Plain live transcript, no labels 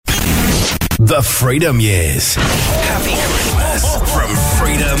The Freedom Years. Happy Christmas from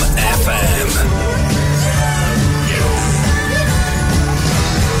Freedom FM.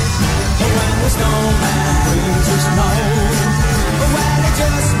 When the snowman brings the snow, well, I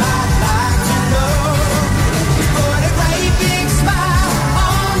just might like to know, you put a great big smile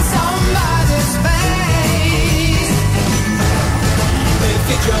on somebody's face. If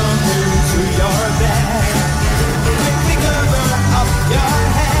you jump into your bed, quickly cover up your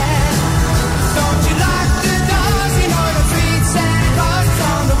head. Don't you lock the doors, you know the treat Santa Claus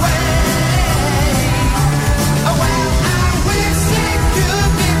on the way. Oh, well, I wish it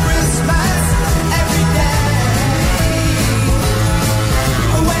could be Christmas every day.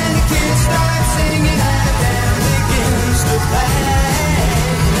 When the kids start singing and the band begins to play.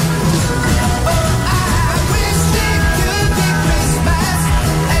 Oh, I wish it could be Christmas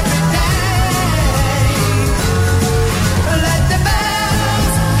every day. Let the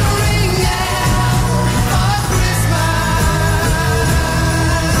bells ring out for Christmas.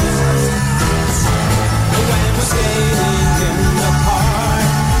 When we're skating in the park,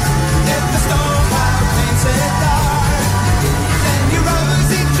 if the snowplow paints it dark, then your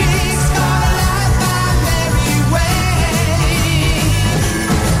rosy cheeks gonna light my merry way.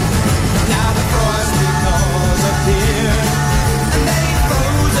 Now the frosty snows appear, and they've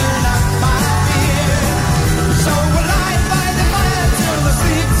frozen up my fear. So we'll lie by the fire till the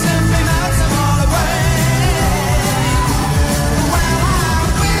sleep simply melts them all away. Well, I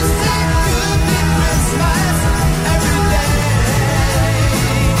wish it could be Christmas every day.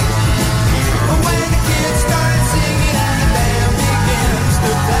 When the kids start singing and the band begins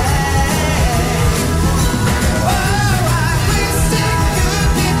to play. Oh, I wish it could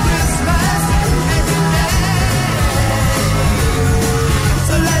be Christmas every day.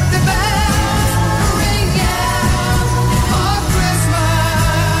 So let the bells ring out for Christmas.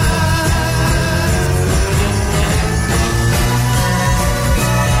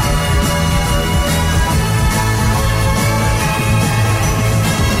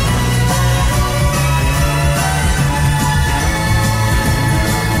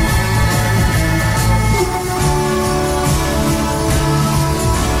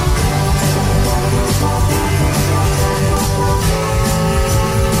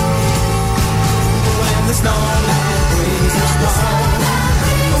 When the snowman brings the snow,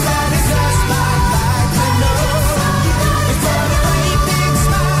 well, it's just might like to know, you put a great big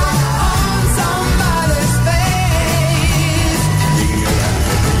smile on somebody's face.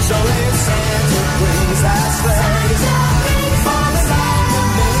 So if Santa brings that sleigh, falling down the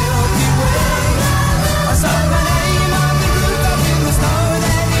Milky Way, or some the name of the roof up in the snow,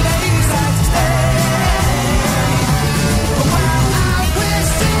 then he decides to stay. Well, I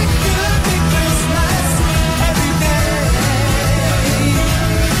wish it could be Christmas every day.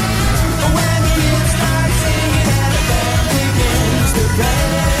 When the kids start singing and the band begins to play.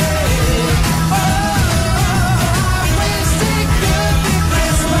 Oh, I wish it could be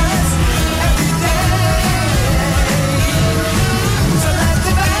Christmas every day. So let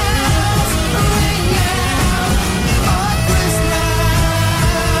the bells ring out for Christmas.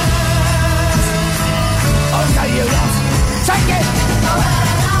 Okay, you lot, take it. Oh, well,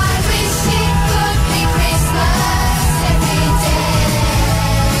 I wish it could be Christmas every day.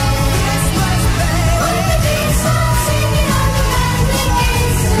 Christmas, baby. When the kids start singing and the band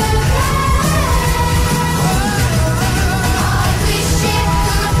begins to play. I wish it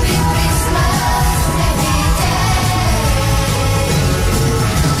could be Christmas every day.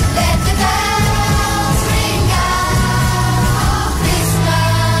 Let the bells ring out for Christmas.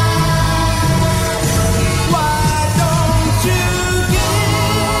 Why don't you give your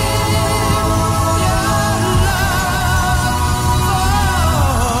love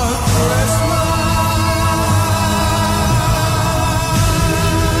for Christmas?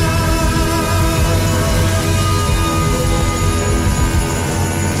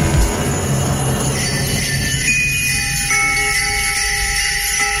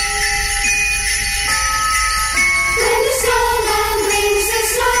 When the snowman brings the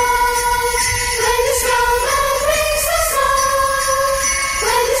snow, when the snowman brings the snow,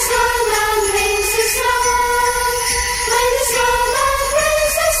 when the snowman brings the snow, when the snowman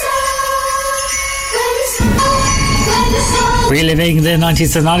brings the snow, when the snow. Reliving the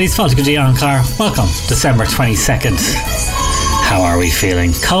 90s and 90s, Fáilte go Deane Carr. Welcome, December 22nd. How are we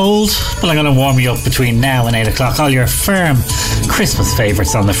feeling? Cold? Well, I'm going to warm you up between now and 8 o'clock. All your firm Christmas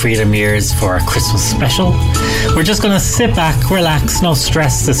favourites on the Freedom Years for our Christmas special. We're just going to sit back, relax, no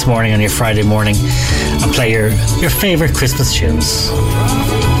stress this morning on your Friday morning, and play your favourite Christmas tunes.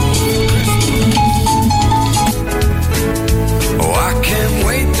 Oh, I can't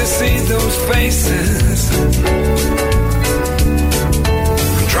wait to see those faces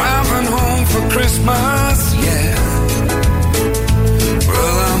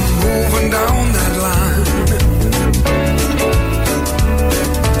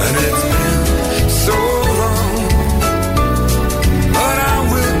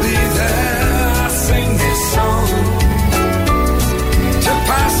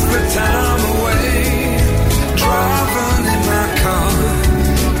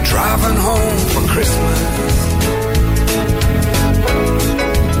driving home for Christmas.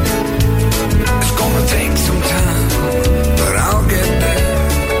 It's gonna take some time, but I'll get there.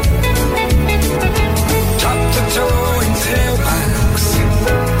 Top to toe in tailbacks.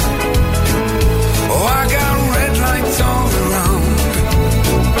 Oh, I got red lights all around.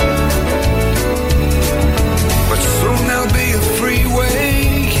 But soon there'll be a freeway,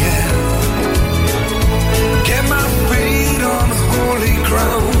 yeah. Get my feet on holy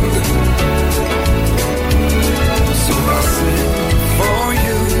ground. So I'll sing for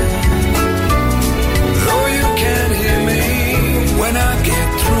you, though you can't hear me when I get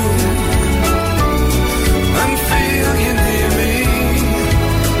through. And feel you near me.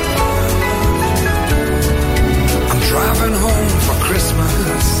 I'm driving home for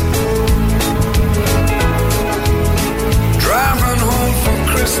Christmas. Driving home for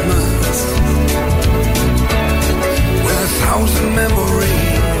Christmas. With 1,000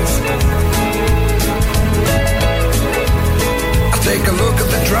 memories. I take a look at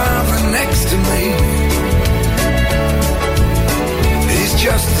the driver next to me. He's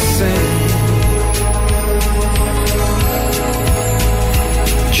just the same.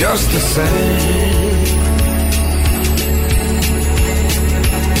 Just the same.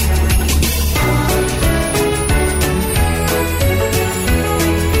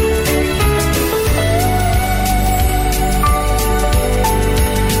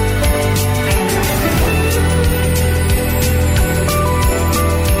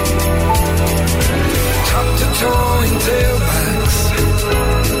 Towing tailbacks.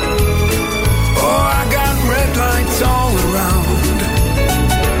 Oh, I got red lights all around.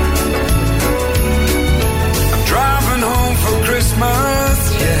 I'm driving home for Christmas,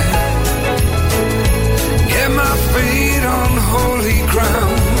 yeah. Get my feet on holy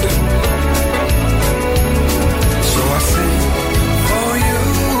ground. So I sing for you,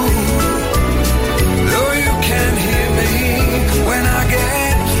 though you can't hear me when I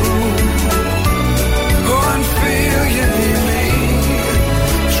get through. And feel you near me.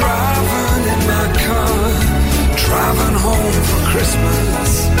 Driving in my car, driving home for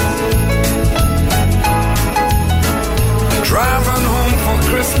Christmas. Driving home for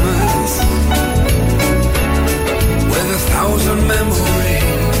Christmas. With 1,000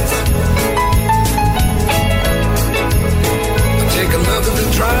 memories. Take a look at the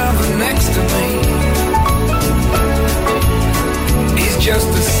driver next to me. He's just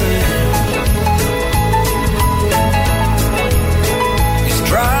the same.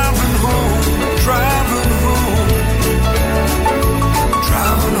 Driving home, driving home,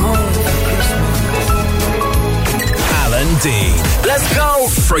 driving home for Christmas. Alan Deane. Let's go.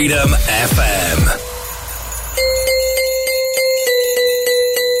 Freedom FM.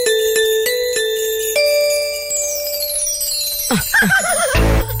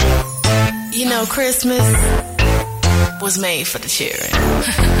 You know, Christmas was made for the children.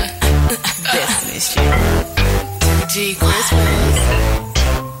 Destiny's Child. G Christmas.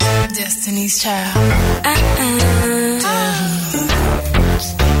 Destiny's Child.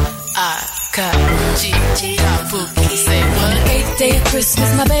 Say what? 8th day of Christmas,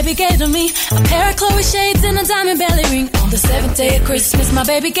 my baby gave to me a pair of Chloe shades and a diamond belly ring. On the 7th day of Christmas, my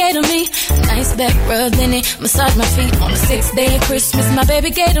baby gave to me a nice back rub, then it massaged my feet. On the 6th day of Christmas, my baby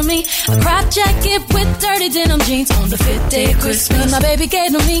gave to me a crop jacket with dirty denim jeans. On the 5th day of Christmas, my baby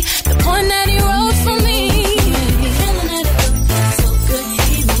gave to me the point that he wrote for me. Feeling it so good,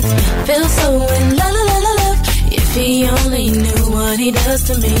 he makes me feel so in love, love, love, love. If he only knew what he does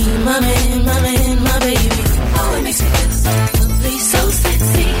to me, my man, my baby. Oh, it makes me feel so lovely, so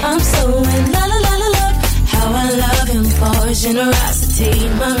sexy. I'm so in love, love, love, love. How I love him for his generosity,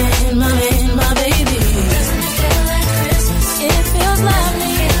 my man, my baby. Doesn't it feel like Christmas? It feels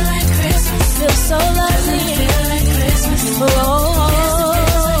lovely. Feel like Christmas. Feels so lovely. Feel like Christmas. Oh.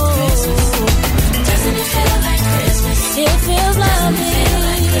 Doesn't it feel like Christmas? It feels lovely. Feel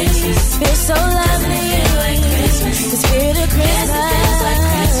like Christmas. Feels so lovely. Feel like Christmas. The spirit of Christmas.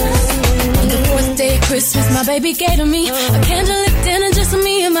 On the 4th day of Christmas, my baby gave to me a candlelit dinner just for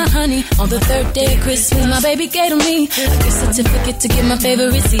me and my honey. On the 3rd day of Christmas, my baby gave to me a gift certificate to get my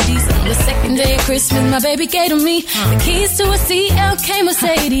favorite CDs. On the 2nd day of Christmas, my baby gave to me the keys to a CLK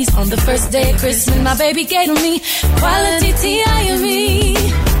Mercedes. On the 1st day of Christmas, my baby gave to me quality T.I.M.E.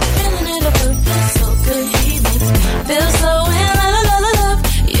 Feeling it up, feels so good, he makes me feel so in love.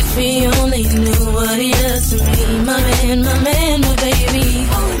 If he only knew what he does to me, my man, my baby.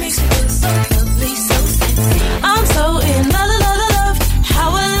 Oh, it makes me feel so lovely, so sexy. I'm so in love. How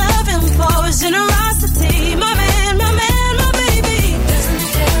I love him for his generosity, my man, my baby. Doesn't it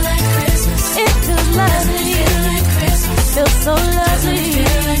feel like Christmas? It feels lovely. Doesn't it feel like Christmas? Feels so lovely. Doesn't it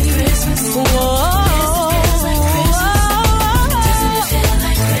feel like Christmas? Christmas? Whoa. Doesn't it feel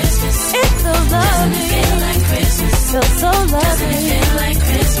like Christmas? It feels lovely. Feel like Christmas. Feels so lovely. Feel like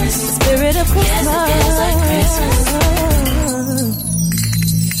Christmas. The spirit of Christmas. Yes, it feels like Christmas.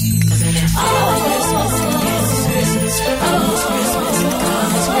 Oh, Christmas. Christmas. Oh, Christmas. Oh,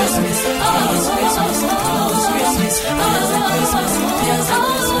 Christmas. Oh, Christmas. Oh, Christmas. Feels like Christmas. Feels like Christmas. Oh,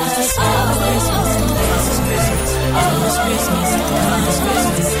 Christmas. Christmas. Oh,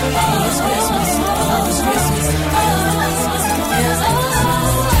 Christmas. Oh, Christmas. Oh, Christmas.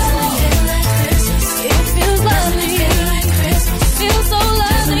 Oh, Christmas. Feels like Christmas. It feels lovely. Feels so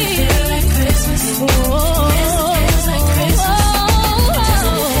lovely. Feels like Christmas.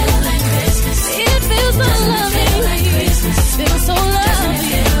 Feels like Christmas. It feels so lovely. Feels so lovely.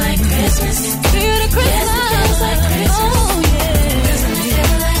 Feel like Christmas. Spirit of Christmas. Oh yeah.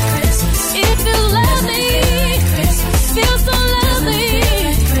 It feels lovely. Feels so lovely.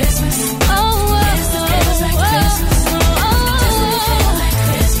 Oh, oh, oh, oh. It feels lovely. So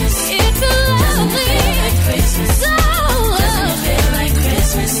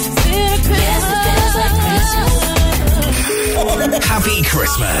lovely. Happy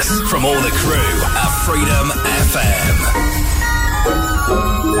Christmas from all the crew at Freedom FM.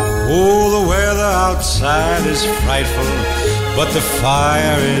 Oh, the weather outside is frightful, but the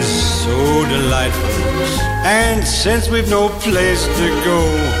fire is so delightful. And since we've no place to go,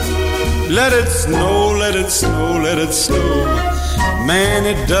 let it snow, let it snow, let it snow. Man,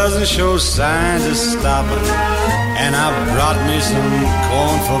 it doesn't show signs of stopping, and I brought me some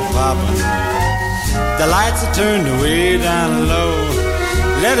corn for popping. The lights are turned way down low.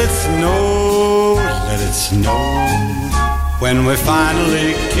 Let it snow, let it snow. When we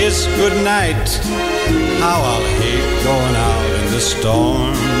finally kiss goodnight, how I'll hate going out in the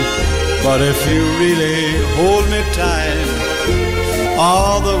storm. But if you really hold me tight,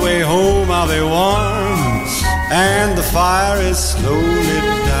 all the way home I'll be warm. And the fire is slowly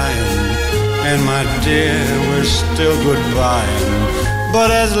dying, and my dear, we're still goodbying.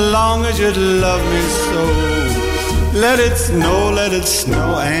 But as long as you love me so, let it snow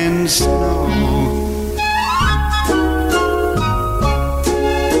and snow.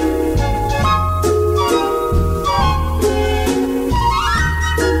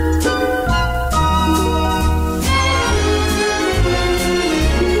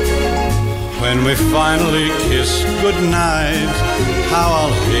 When we finally kiss goodnight, how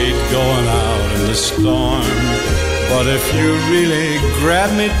I'll hate going out in the storm. But if you really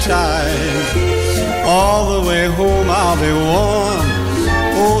grab me tight, all the way home I'll be warm.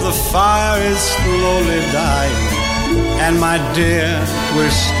 Oh, the fire is slowly dying, and my dear, we're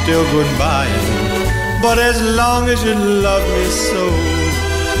still goodbying. But as long as you love me so,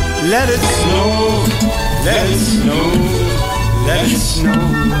 let it snow, let it snow, let it snow.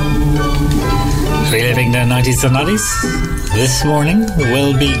 Reliving the 90s and 90s. This morning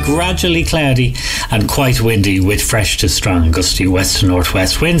will be gradually cloudy and quite windy with fresh to strong gusty west to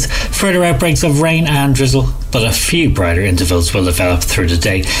northwest winds. Further outbreaks of rain and drizzle, but a few brighter intervals will develop through the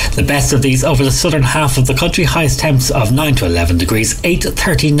day. The best of these over the southern half of the country. Highest temps of 9 to 11 degrees.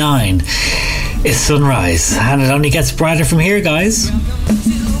 8:39 is sunrise, and it only gets brighter from here, guys.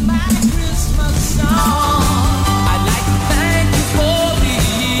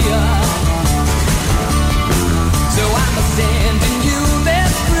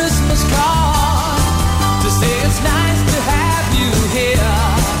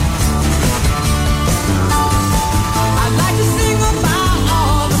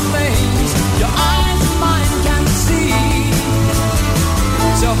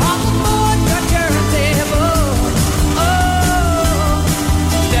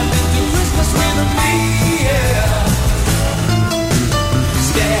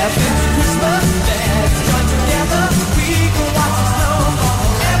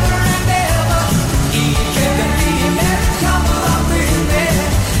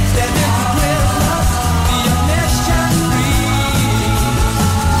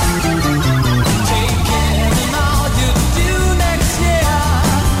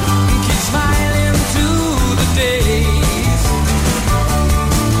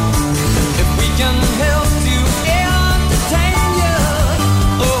 Can help to entertain you.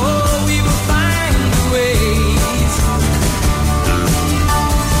 Oh,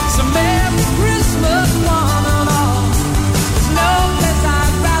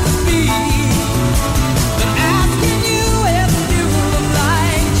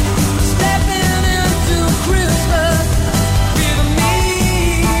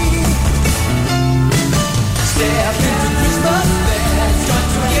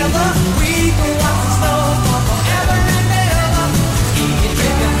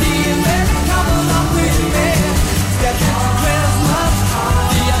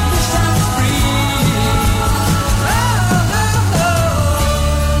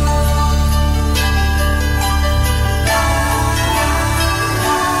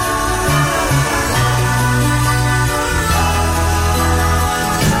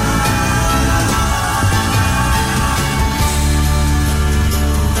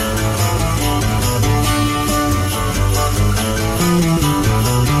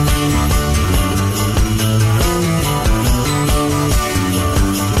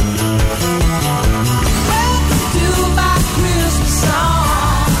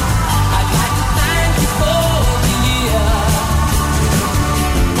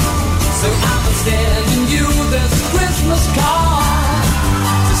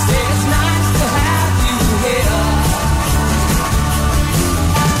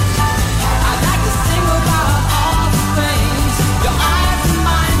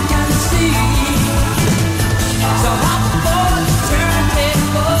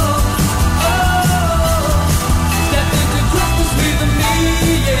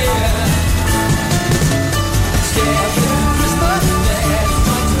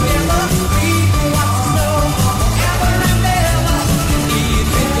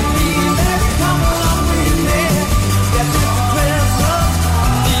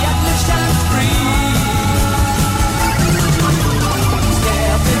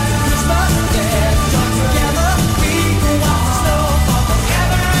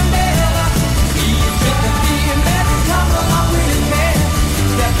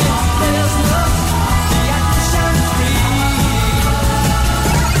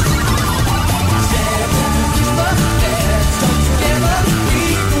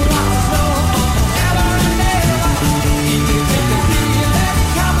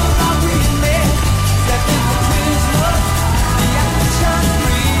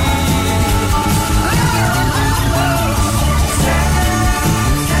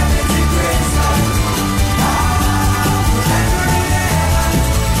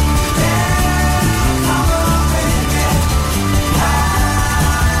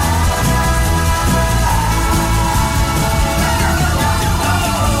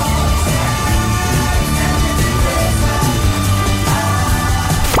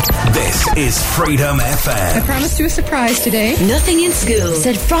 is Freedom FM. I promised you a surprise today. Nothing in school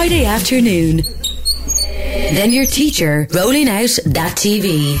said Friday afternoon. Then your teacher rolling out that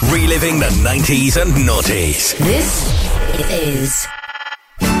TV. Reliving the 90s and noughties. This is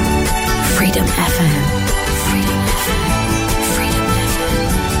Freedom FM. Freedom FM. Freedom FM.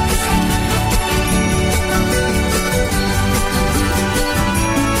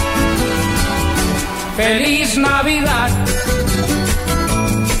 Feliz Navidad.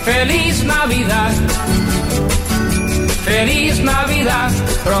 Feliz Navidad. Feliz Navidad,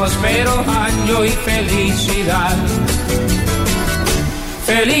 próspero año y felicidad.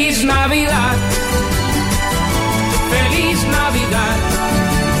 Feliz Navidad, feliz Navidad,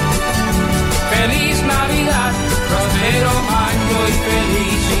 feliz Navidad, próspero año y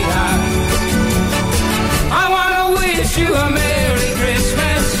felicidad. I wanna wish you a Merry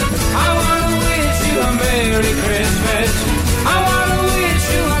Christmas. I wanna wish you a Merry Christmas. I wanna wish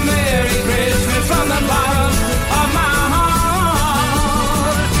you a Merry Christmas from the bottom of my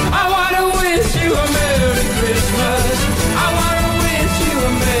you a Merry Christmas. I wanna wish you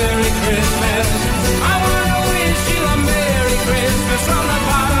a Merry Christmas. I wanna wish you a Merry Christmas from the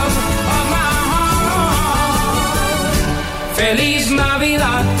bottom of my heart. Feliz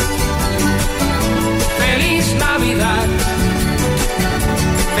Navidad. Feliz Navidad.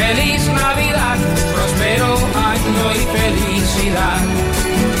 Feliz Navidad. Prospero año y felicidad.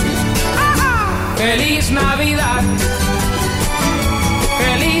 Feliz Navidad.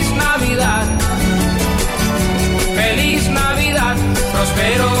 Feliz Navidad. Feliz Navidad,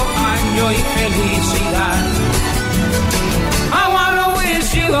 próspero año y felicidad. I wanna wish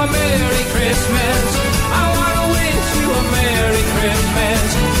you a Merry Christmas. I wanna wish you a Merry Christmas.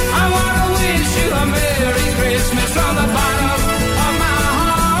 I wanna wish you a Merry Christmas from the bottom of my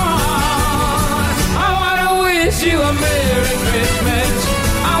heart. I wanna wish you a Merry Christmas.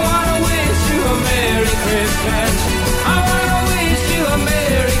 I wanna wish you a Merry Christmas. I wanna wish you a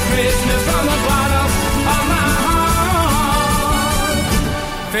Merry Christmas from the bottom of my heart.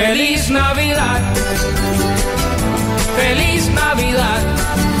 Feliz Navidad. Feliz Navidad.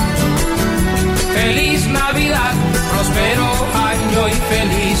 Feliz Navidad. Próspero año y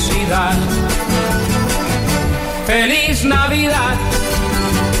felicidad. Feliz Navidad.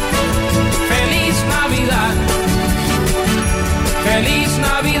 Feliz Navidad. Feliz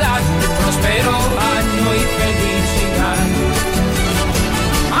Navidad. Próspero año y felicidad.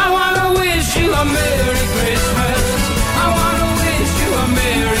 I wanna wish you a Merry Christmas. I wanna wish you a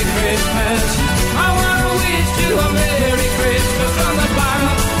Merry Christmas. I wanna wish you a Merry Christmas from the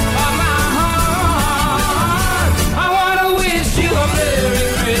bottom of my heart. I wanna wish you a Merry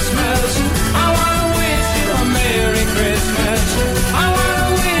Christmas. I wanna wish you a Merry Christmas. I wanna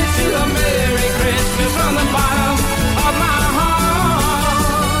wish you a Merry Christmas from the bottom of my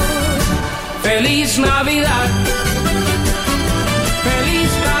heart. Feliz Navidad.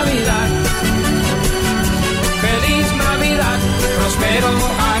 Feliz Navidad. Feliz Navidad. Prospero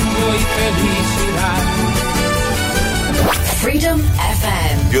año y felicidad. Freedom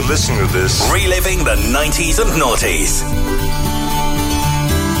FM. You're listening to this. Reliving the 90s and noughties.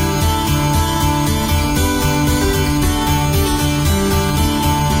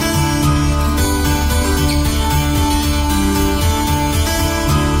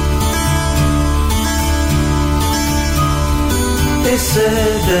 They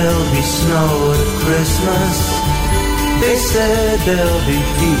said there'll be snow at Christmas. They said there'll be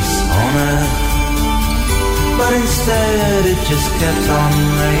peace on earth. But instead it just kept on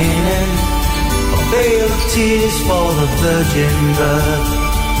raining. A veil of tears for the virgin birth.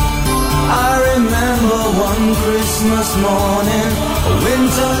 I remember one Christmas morning, a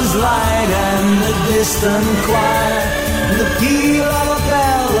winter's light and a distant choir, and the peal of a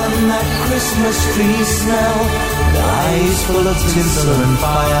bell and that Christmas tree smell, and eyes full of tinsel and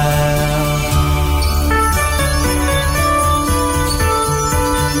fire.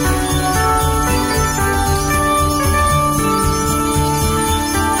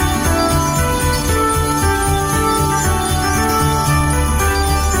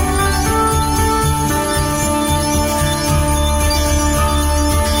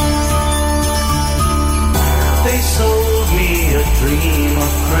 Dream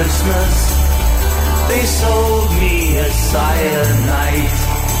of Christmas. They sold me a silent night.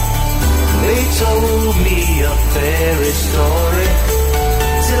 They told me a fairy story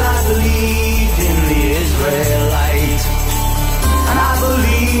till I believed in the Israelite. And I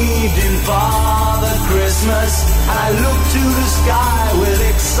believed in Father Christmas. And I looked to the sky with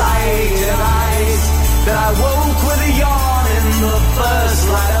excited eyes. Then I woke with a yawn in the first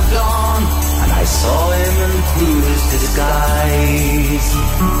light of dawn. I saw him and through his disguise.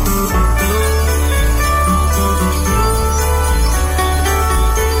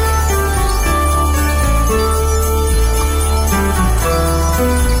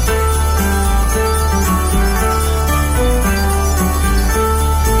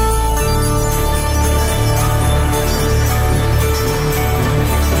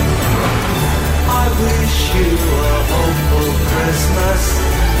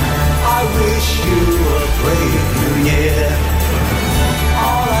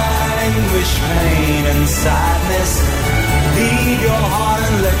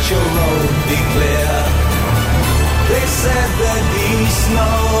 your road be clear. They said there'd be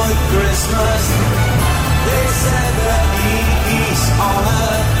snow at Christmas. They said there'd be peace on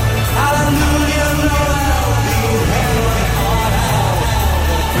earth. Hallelujah, Noel, be heaven on earth.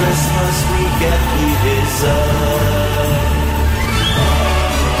 The Christmas we get, we deserve.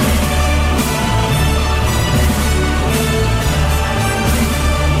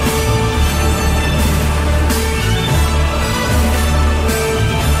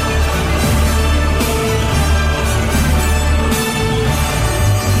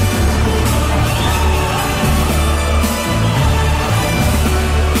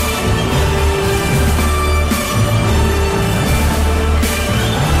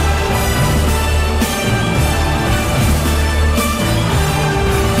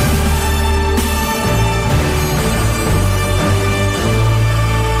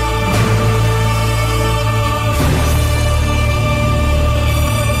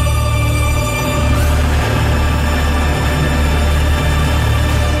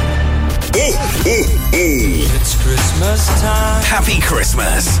 It's Christmas time. Happy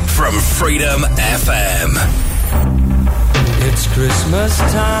Christmas from Freedom FM. It's Christmas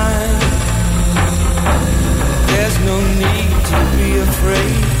time. There's no need to be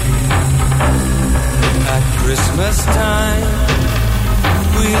afraid. At Christmas time,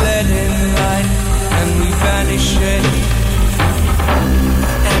 we let in light and we banish shade.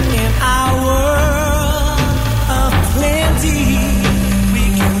 And in our world of plenty, we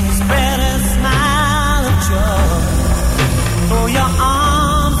can spread a smile of joy. Throw your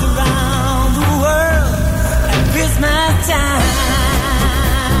arms around the world at Christmas time.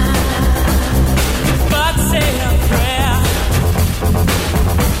 But say a prayer.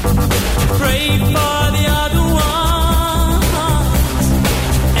 Pray for the other ones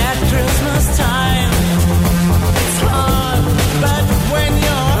at Christmas time. It's hard, but when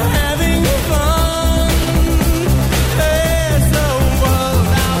you're having fun, there's a world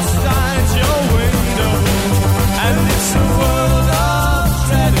outside your window, and it's a world of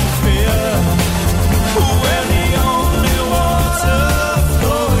dread and fear, where the only water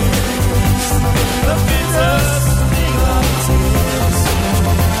flowing is the bitter sting of tears,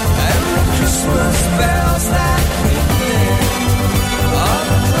 and the Christmas bells that ring are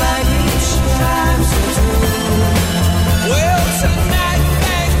the clanging chimes of doom. Well, tonight,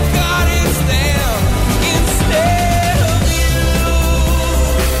 thank God it's them instead of you.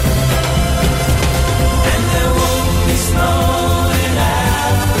 And there won't be snow in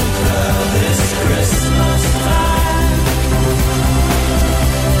Africa this Christmas time.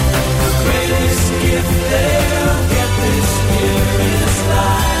 The greatest gift they'll get this year is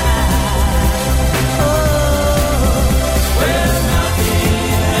life. Oh, where nothing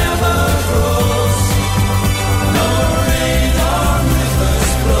ever grows, no rain or rivers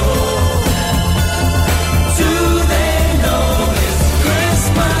flow. Do they know it's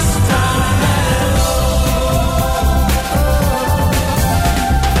Christmas time at all?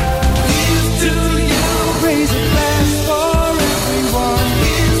 Give to you, raise a glass for everyone.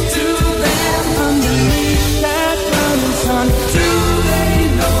 Give to them underneath that burning sun. Do they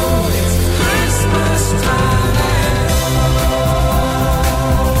know it's Christmas time at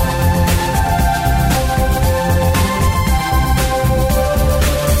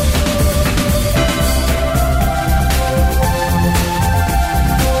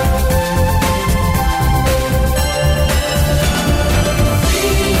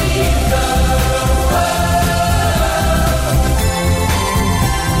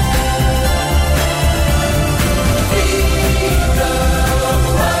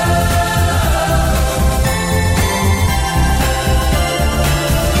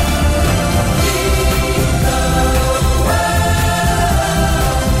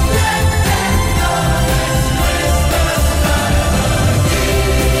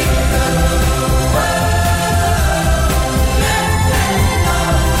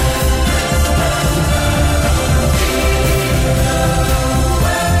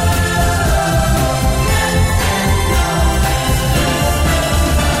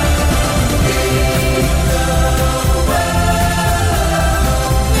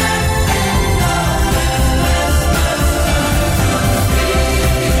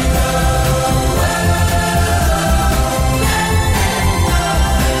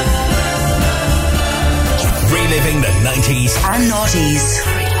reliving the 90s And noughties.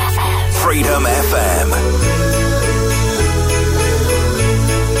 Freedom FM.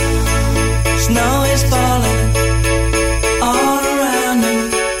 Snow is falling all around me.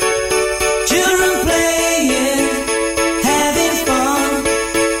 Children playing, having fun.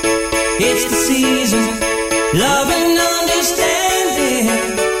 It's the season, love and understanding.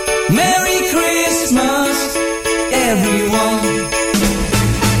 everyone.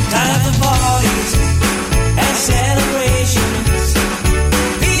 Time for parties and celebrations.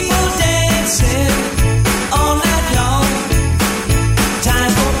 People dancing all night long.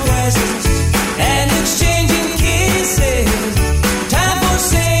 Time for presents and exchanging kisses. Time for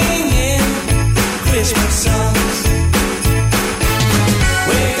singing Christmas songs.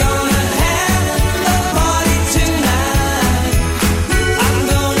 We're gonna have a party tonight. I'm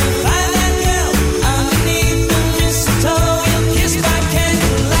gonna find that girl underneath the mistletoe. We'll kiss by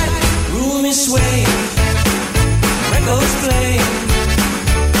candlelight. Room is swaying, records playing.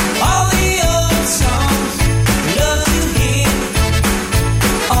 All the old songs we love to hear.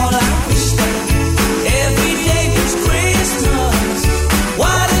 All I wish that every day was Christmas.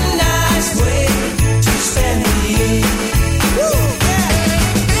 What a nice way to spend the year. Woo!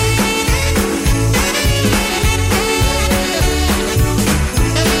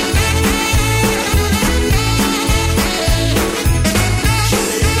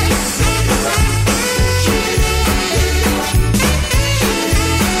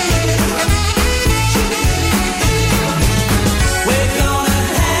 We're gonna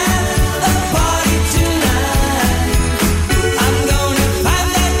have a party tonight. I'm gonna find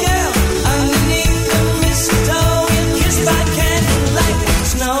that girl underneath the mistletoe. We'll kiss by candlelight.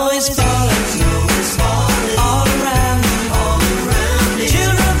 Snow is falling, all around me.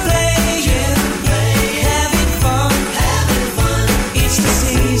 Children playing, having fun. It's the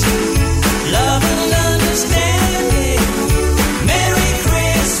season, love and understanding. Merry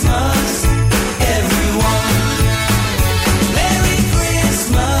Christmas, everyone. Merry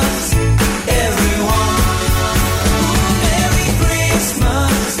Christmas, everyone. Merry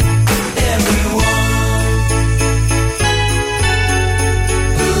Christmas, everyone.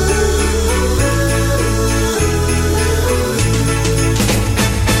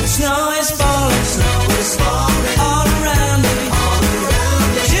 Snow is falling, all around me.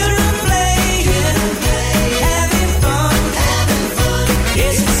 Children playing, having fun.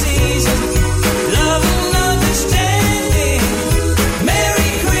 It's the season, love and understanding.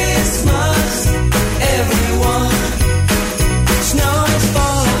 Merry Christmas, everyone. Snow is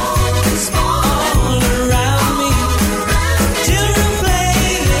falling, all around me. Children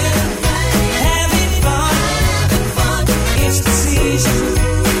playing, having fun. It's the season,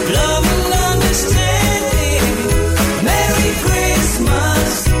 love and understanding. Merry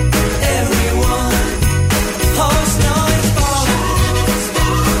Christmas, everyone. Oh, snow is falling,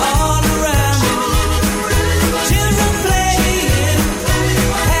 all around me. Children playing,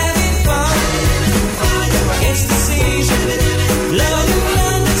 having fun. It's the season, love and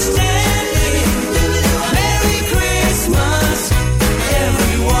understanding. Merry Christmas,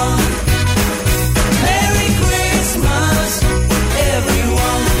 everyone. Merry Christmas,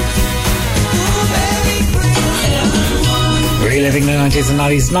 everyone. Ooh, Merry Christmas. Reliving the 90s and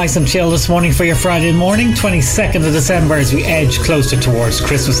 90s, nice and chill this morning for your Friday morning, 22nd of December, as we edge closer towards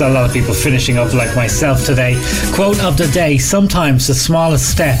Christmas. A lot of people finishing up like myself today. Quote of the day: sometimes the smallest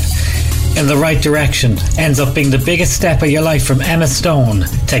step in the right direction ends up being the biggest step of your life, from Emma Stone,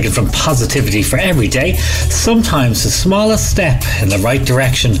 taken from Positivity for Every Day. Sometimes the smallest step in the right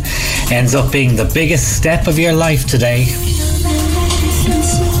direction ends up being the biggest step of your life today.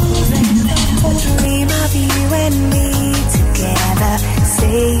 Dream of you and me together.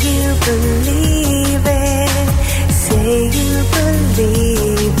 Say you believe it. Say you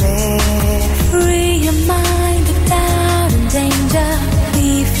believe it. Free your mind of doubt and danger.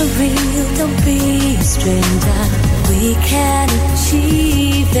 Be for real, don't be a stranger. We can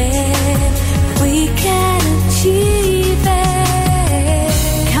achieve it. We can achieve it.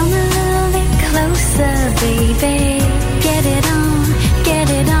 Come a little bit closer, baby. Get it on, get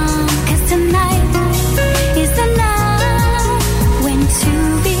it on. 'Cause tonight is the night when two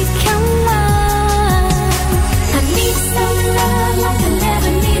become one. I need some love like I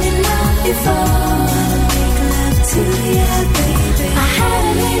never needed love before. Make love to you, baby. I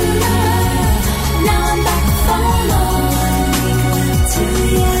had enough, now I'm back for more. Make love to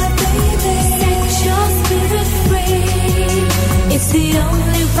you, baby. Set your spirit free. It's the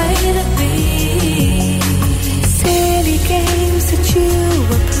only way to be. Silly games that you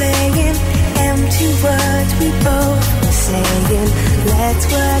were playing, empty words we both were saying. Let's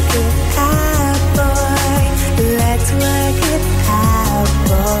work it out, boy. Let's work it out,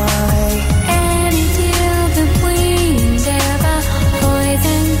 boy. Any deal that we endeavor, boys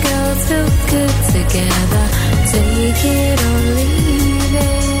and girls feel good together. Take it or leave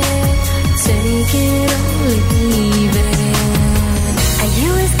it. Take it or leave it. Are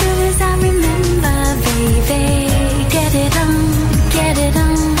you as good as I remember, baby? Get it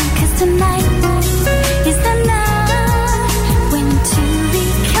on, 'cause tonight is the night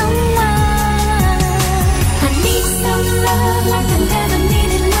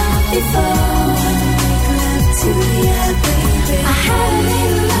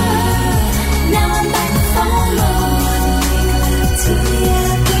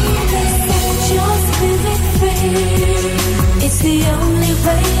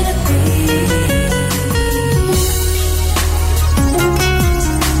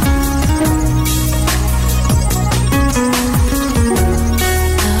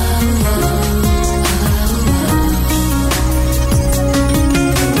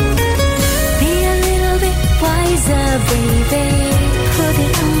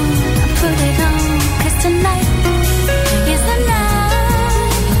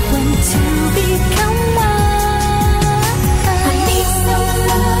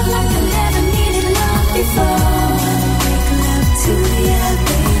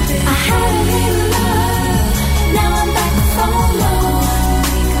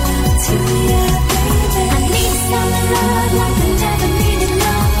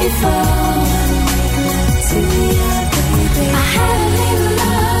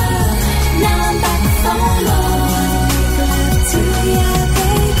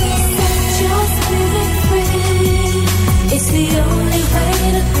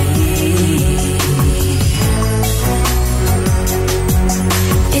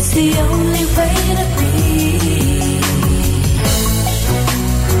It's the only way to be.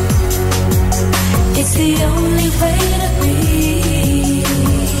 It's the only way to be.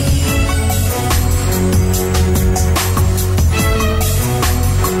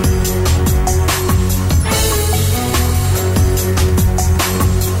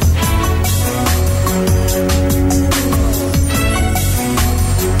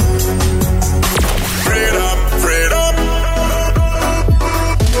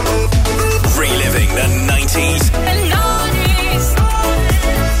 Reliving the 90s And 90s.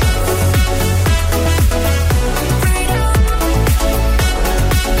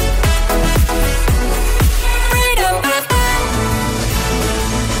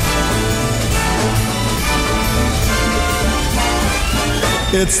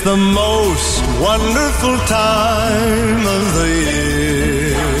 It's the most wonderful time of the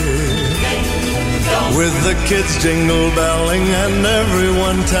year, with the kids jingle belling and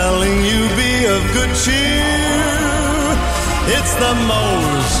everyone telling you be of good cheer. It's the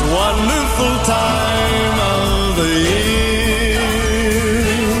most wonderful time of the year.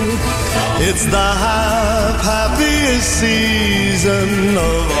 It's the happiest season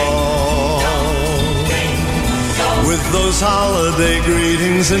of all, with those holiday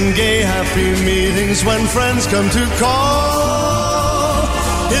greetings and gay happy meetings when friends come to call.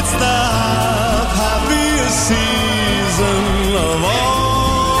 It's the happiest season of all.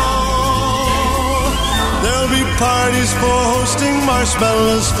 There'll be parties for hosting,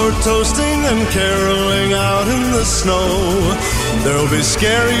 marshmallows for toasting, and caroling out in the snow. There'll be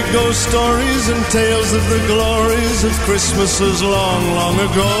scary ghost stories and tales of the glories of Christmases long, long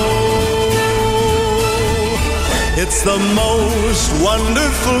ago. It's the most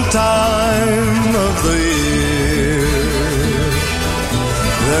wonderful time of the year.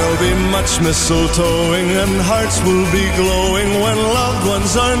 There'll be much mistletoeing and hearts will be glowing when loved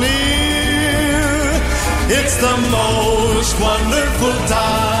ones are near. It's the most wonderful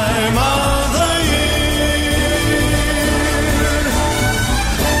time of the year.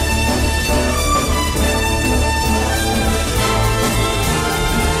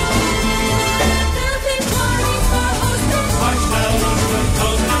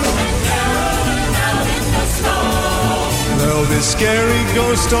 There'll be scary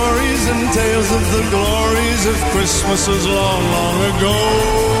ghost stories and tales of the glories of Christmases long, long ago.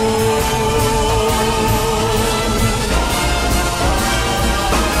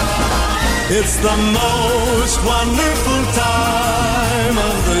 It's the most wonderful time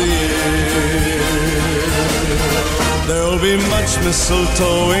of the year. There'll be much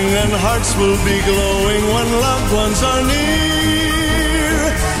mistletoeing and hearts will be glowing when loved ones are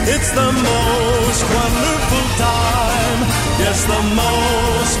near. It's the most wonderful time, yes, the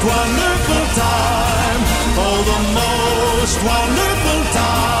most wonderful time, oh, the most wonderful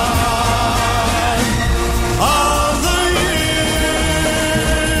time of the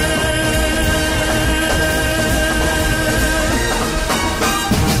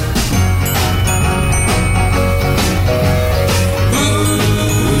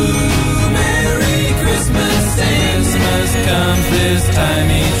Christmas comes this time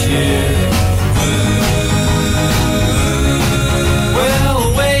each year. Well,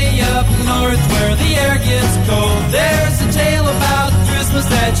 way up north where the air gets cold, there's a tale about Christmas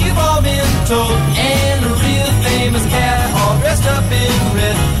that you've all been told. And a real famous cat all dressed up in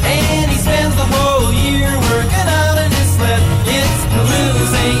red, and he spends the whole year working out in his sled. It's the little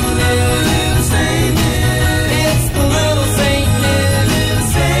Saint Nick, little Saint Nick. It's the little Saint Nick, little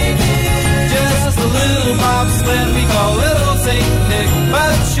Saint Nick. Just a little bobsled we call little Saint Nick,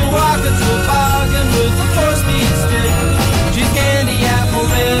 but she'll walk a toboggan with a 4-speed stick. She's candy apple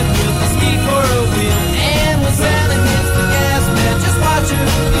red with a ski for a wheel, and when Santa hits the gas man, just watch her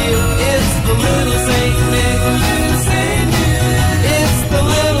feel. It's the little Saint Nick, little Saint Nick. It's the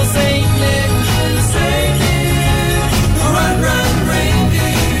little Saint Nick, little Saint Nick. Run, run,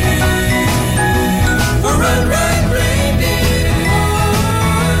 reindeer. Run, run, reindeer.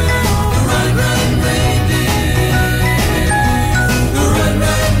 Run, run, reindeer. Run,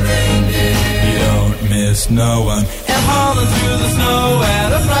 run, reindeer. You don't miss no one. And hauling through the snow at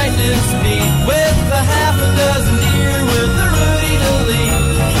a frightening speed, with a half a dozen deer with a Rudy to lead.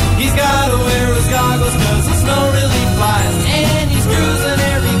 He's gotta wear his goggles 'cause the snow really flies, and he's cruising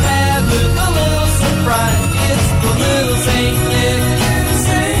every pad with a little surprise. It's the little Saint Nick, little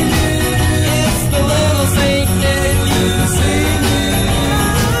Saint Nick. It's the little Saint Nick, little Saint Nick.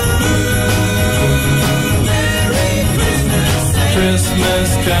 Merry Christmas. Christmas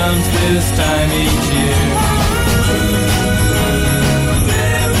comes this time each year.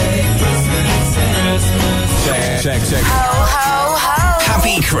 Merry Christmas. Check. Ho, ho, ho.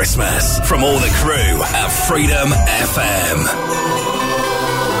 Happy Christmas from all the crew at Freedom FM.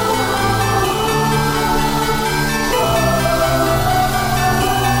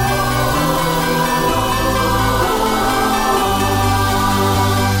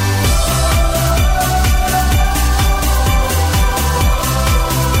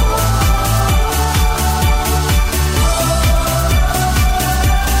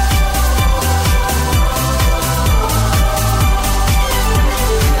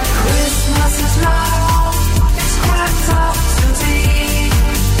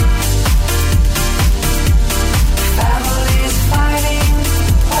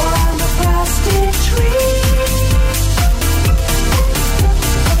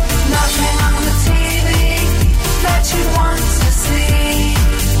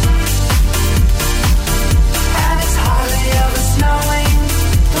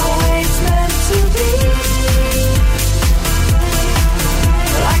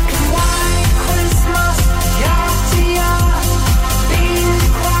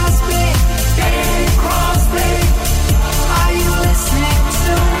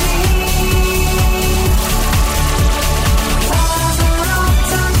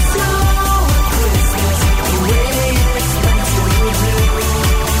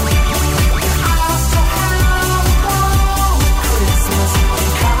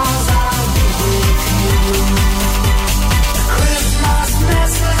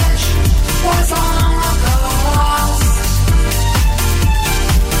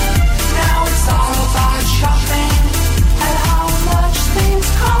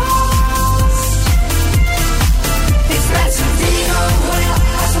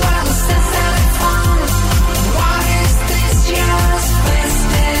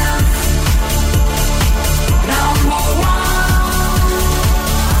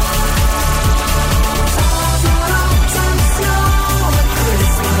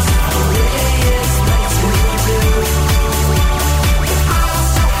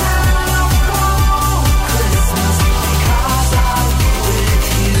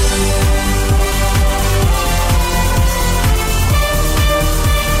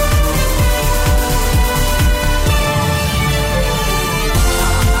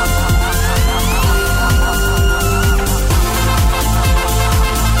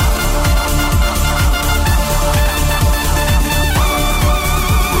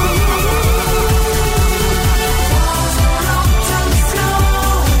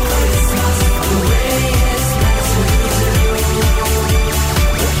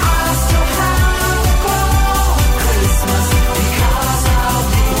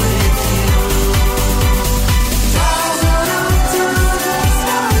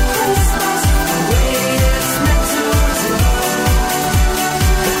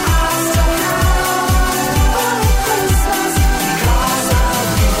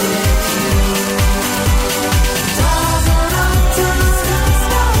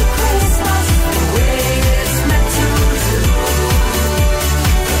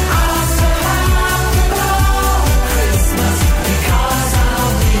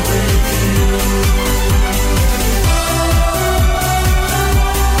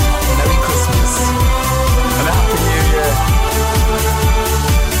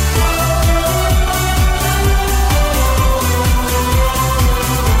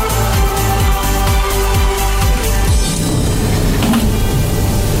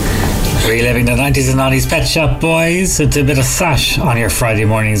 Reliving the 90s and 90s Pet Shop Boys. It's a bit of sash on your Friday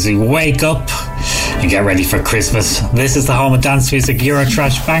mornings. You wake up and get ready for Christmas. This is the home of dance music,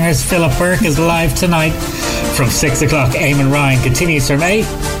 Eurotrash bangers. Philip Burke is live tonight from 6 o'clock. Eamon Ryan continues from 8.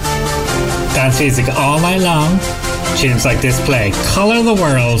 Dance music all night long. Tunes like this play Colour the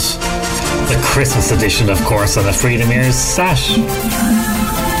World, the Christmas edition, of course, on the Freedom Ears sash.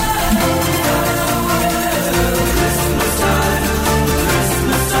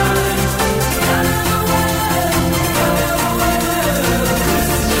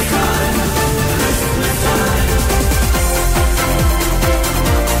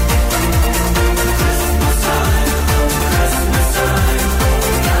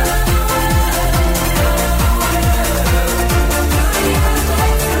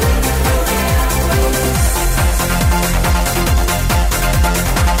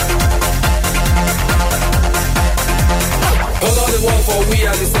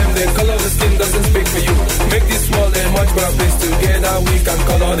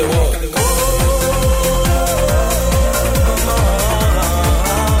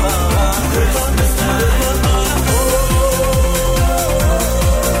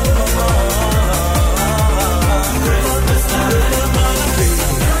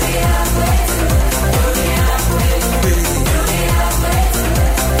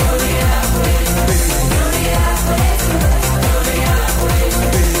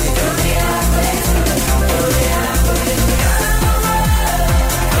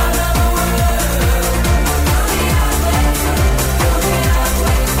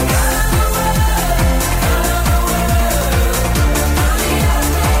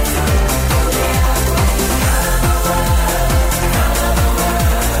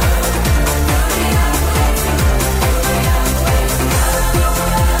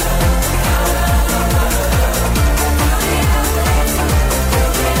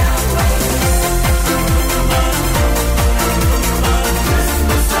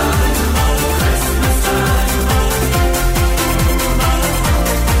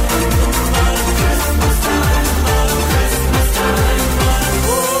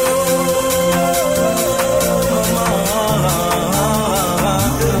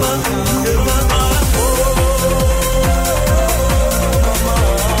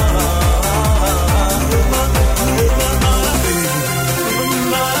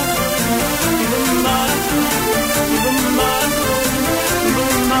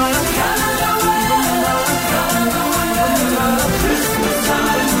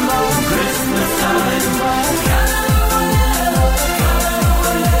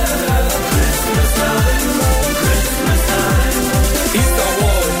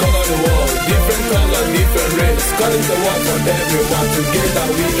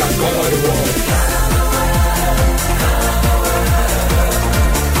 together we can cover the world.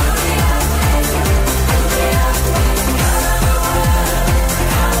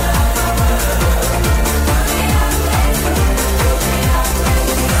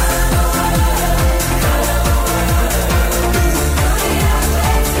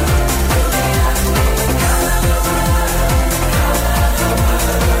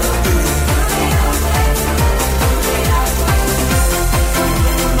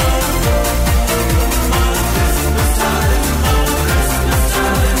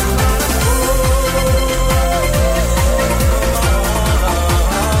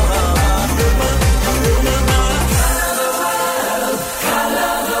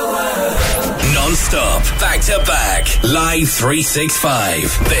 Non-stop, back-to-back, live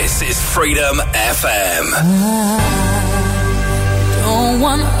 365. This is Freedom FM. I don't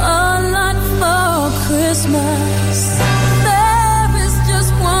want a lot for Christmas. There is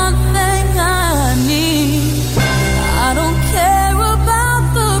just one thing I need. I don't care about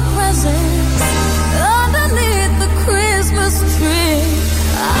the presents underneath the Christmas tree.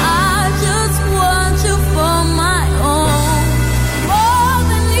 I just want you for my own, more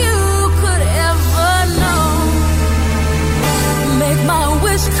than you could ever know. Make my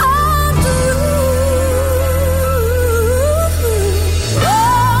wish come true.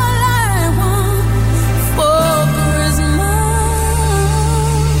 All I want for Christmas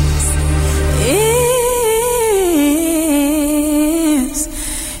is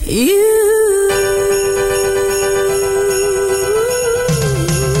you.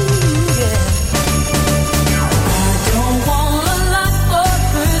 Don't want a lot for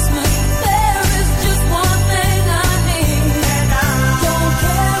Christmas. There is just one thing I need. Don't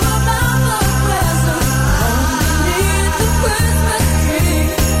care about the presents underneath the Christmas tree.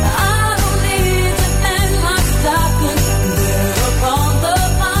 I don't need to hang my stocking there upon the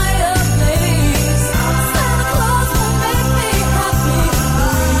fireplace. Santa Claus will make me happy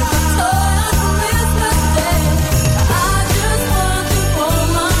with a toy on Christmas Day. I just want you for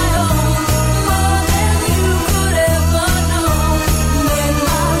my own, more than you could ever know. Make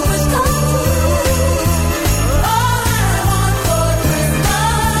my wish come true. All I want for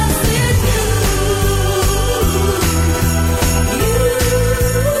Christmas is you,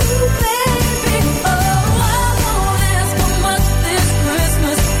 baby. Oh, I won't ask for much this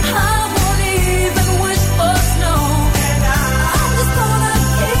Christmas. I won't even wish for snow. I'm just gonna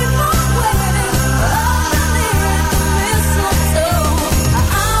keep on waiting underneath the mistletoe.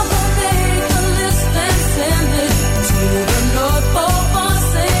 I will make a list and send it to the North Pole for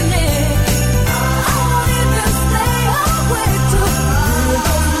Saint Nick. I won't even stay awake to hear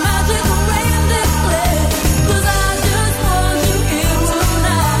those magic reindeer play. 'Cause I just want you here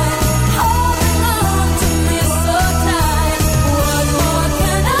tonight, holding on to me so tight. What more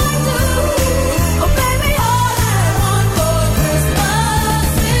can I do? Oh baby, all I want for Christmas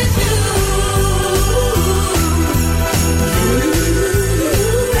is you,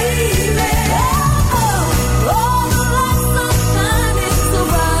 baby. Oh, all the lights are shining so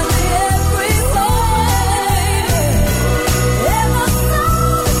brightly everywhere, and the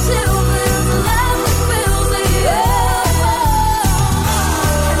sound of children's laughter fills the air,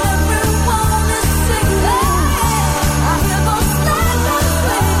 and everyone is singing. I hear those sleigh bells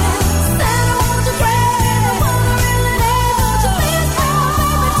ringing. Santa, won't you bring what I really need? Won't you please bring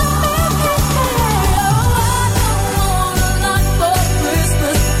baby to make it clear? Oh, I don't want a lot for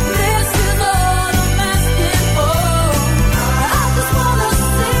Christmas. This is all I'm asking for. I just wanna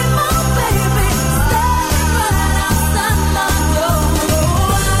see my baby standing right outside my door.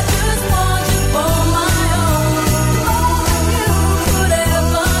 I just want you for my own, more than you could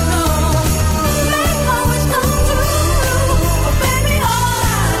ever know. Make my wish come true. Oh baby, all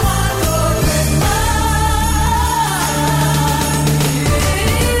I want for Christmas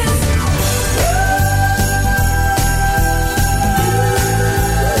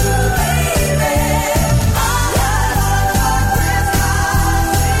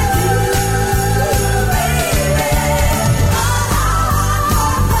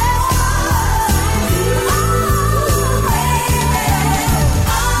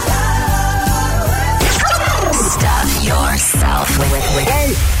Stuff yourself with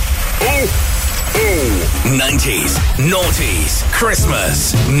 90s, noughties,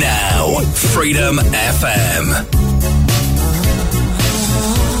 Christmas. Now, Freedom FM.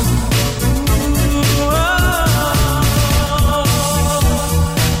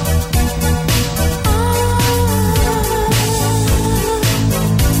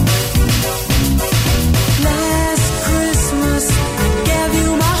 Last Christmas I gave you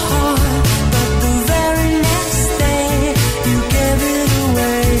my heart, but the very next day you gave it away.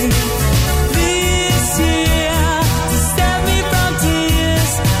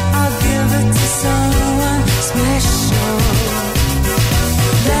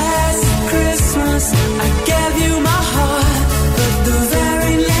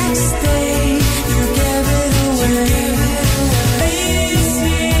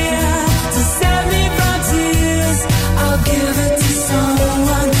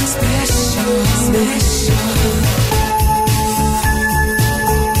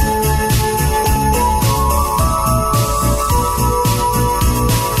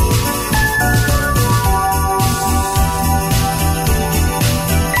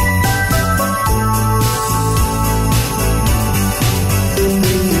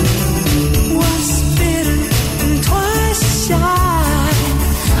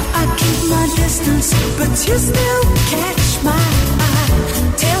 you still catch my eye?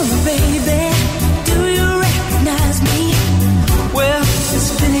 Tell me, baby, do you recognize me? Well,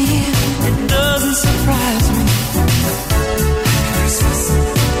 it's been a year, it doesn't surprise me. Christmas,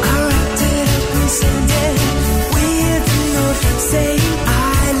 I wrapped it up and sent it with a note saying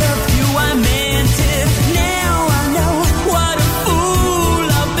I love you, I meant it. Now I know what a fool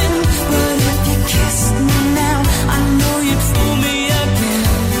I've been, but if you kissed me now, I know you'd fool me again.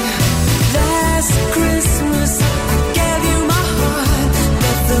 Last Christmas I gave you my heart,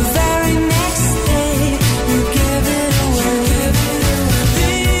 but the very next day you gave it away.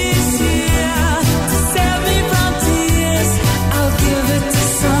 This year, to save me from tears, I'll give it to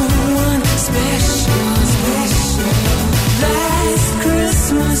someone special. Last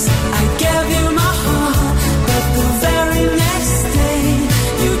Christmas I gave you my heart, but the very next day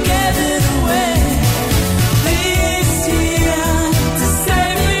you gave it away. This year, to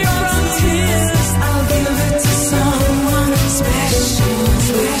save me from tears, I'll give it to someone special.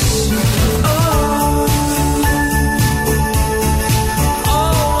 Oh,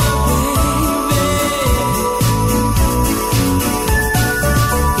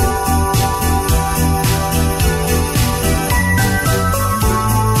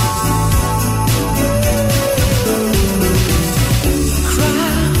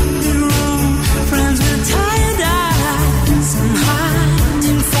 crowded room, friends with tired eyes. I'm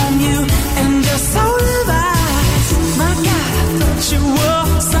hiding from you and your solar eyes. My God, I thought you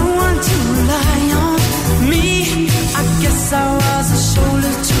were someone to rely on. Me, I guess I was a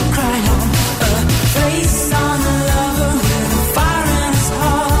shoulder to cry on. A face on a lover with a fire in his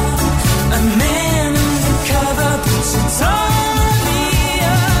heart. A man undercover, but you tore me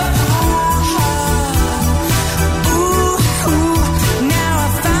apart. Ooh, now I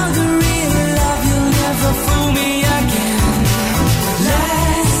found a real love, you'll never fool me again.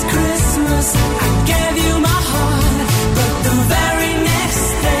 Last Christmas I gave you my heart, but the very next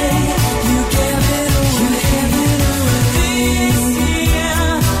day you gave it away. This year,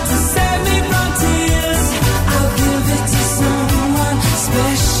 to save me from tears, I'll give it to someone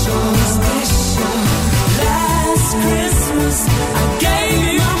special. Last Christmas I gave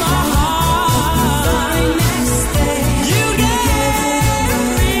you my heart, the very next day you gave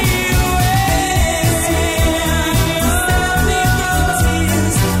me away. To save me from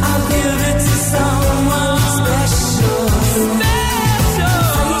tears, I'll give it to someone special.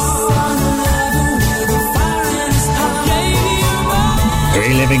 Face on a lover with a fire in his heart. Gave you my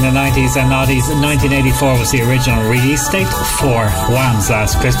Reliving the 90s and noughties, 1984 was the original release date for Wham's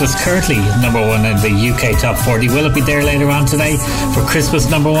Last Christmas, currently number one in the UK Top 40. Will it be there later on today for Christmas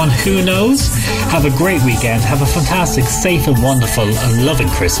number one? Who knows? Have a great weekend. Have a fantastic, safe and wonderful and loving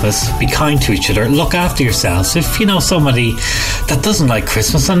Christmas. Be kind to each other. Look after yourselves. If you know somebody that doesn't like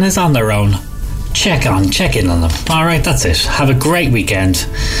Christmas and is on their own, check in on them. Alright, that's it. Have a great weekend.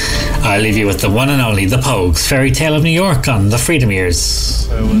 I'll leave you with the one and only The Pogues, Fairy Tale of New York on the Freedom Years.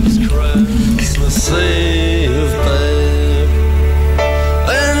 It was Christmas Eve, babe,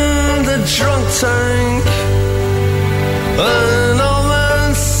 in the drunk tank. An old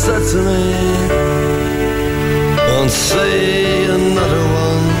man said to me, won't see another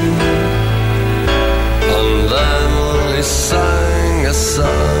one. And then he sang a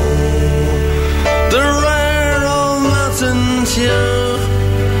song, the rare old mountain tune.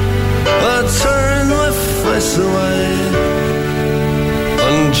 I turned my face away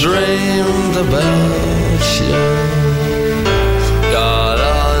and dreamed about you. Got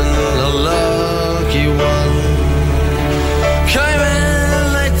on a lucky one, came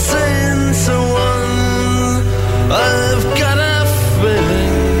in 18 to 1. I've got a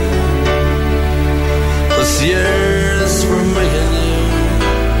feeling this year's for me and you.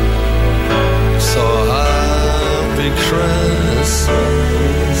 So happy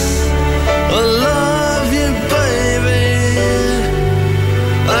Christmas, I love you, baby.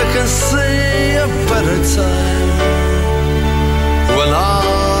 I can see a better time when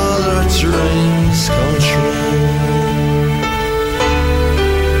all our dreams come true.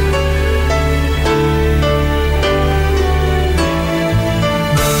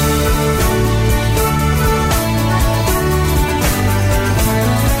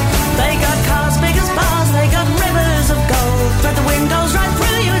 They got cars big as bars, they got rivers of gold. Thread the windows right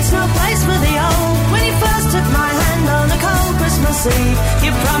through you, it's no place for the old. When you first took my hand on a cold Christmas Eve,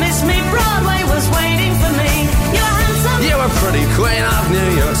 you promised me Broadway was waiting for me. You were handsome, You were pretty queen of New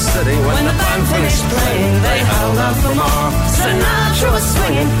York City. when the band finished playing, they held out for more. Sinatra was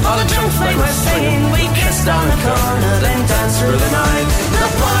swinging, all the drunk they were singing. We kissed on the corner, then danced through the night. The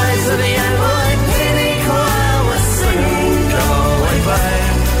boys of the NYPD choir were singing, Go Away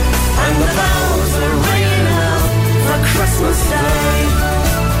Babe, and the bells were ringing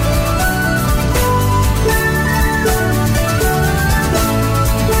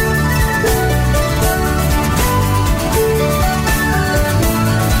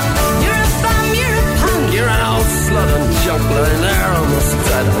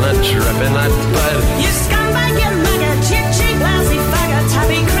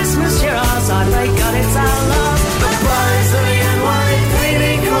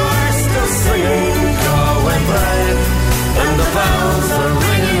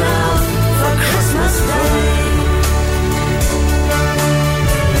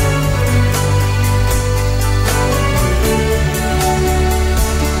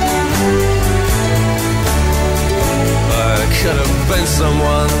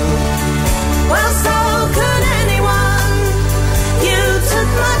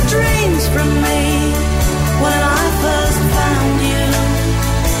from me when I first found you.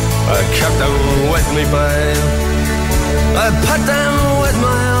 I kept them with me, babe. I put them with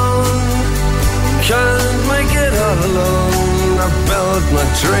my own. Can't make it all alone. I built my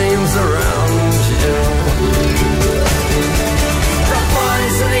dreams around you. The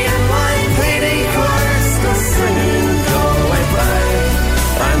boys of the NYPD chorus are singing Galway Bay,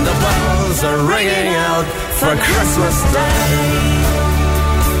 and the bells are ringing out for Christmas Day.